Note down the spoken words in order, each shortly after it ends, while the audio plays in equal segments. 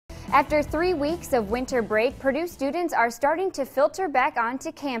After 3 weeks of winter break, Purdue students are starting to filter back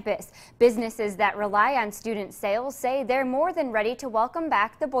onto campus. Businesses that rely on student sales say they're more than ready to welcome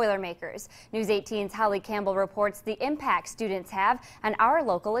back the Boilermakers. News 18's Holly Campbell reports the impact students have on our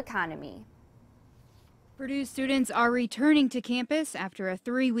local economy. Purdue students are returning to campus after a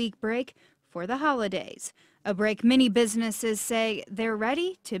 3-week break for the holidays. A break many businesses say they're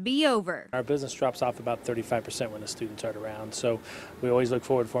ready to be over. Our business drops off about 35% when the students aren't around, so we always look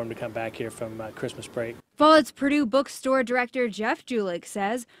forward for them to come back here from Christmas break. Follett's Purdue bookstore director Jeff Julich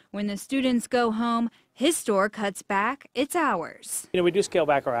says when the students go home, his store cuts back its hours. We do scale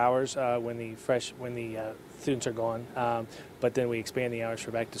back our hours when the students are gone, but then we expand the hours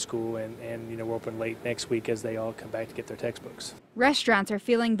for back to school, and we're open late next week as they all come back to get their textbooks. Restaurants are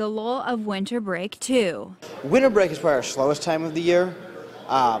feeling the lull of winter break too. Winter break is probably our slowest time of the year.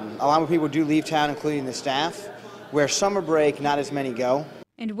 A lot of people do leave town, including the staff, where summer break not as many go.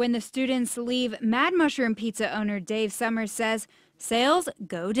 And when the students leave, Mad Mushroom Pizza owner Dave Summers says sales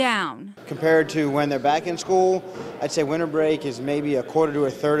go down. Compared to when they're back in school, I'd say winter break is maybe a quarter to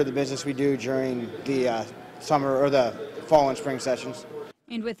a third of the business we do during the summer or the fall and spring sessions.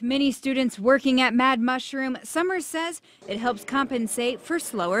 And with many students working at Mad Mushroom, Summers says it helps compensate for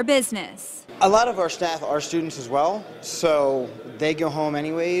slower business. A lot of our staff are students as well, so they go home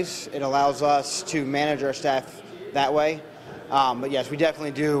anyways. It allows us to manage our staff that way. But yes, we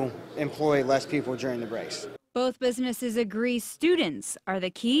definitely do employ less people during the breaks. Both businesses agree students are the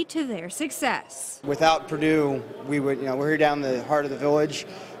key to their success. Without Purdue, we're here down the heart of the village.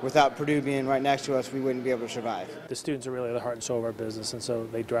 Without Purdue being right next to us, we wouldn't be able to survive. The students are really the heart and soul of our business, and so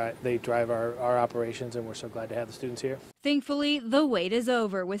they drive our operations, and we're so glad to have the students here. Thankfully, the wait is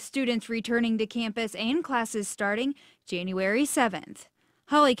over, with students returning to campus and classes starting January 7th.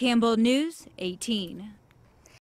 Holly Campbell, News 18.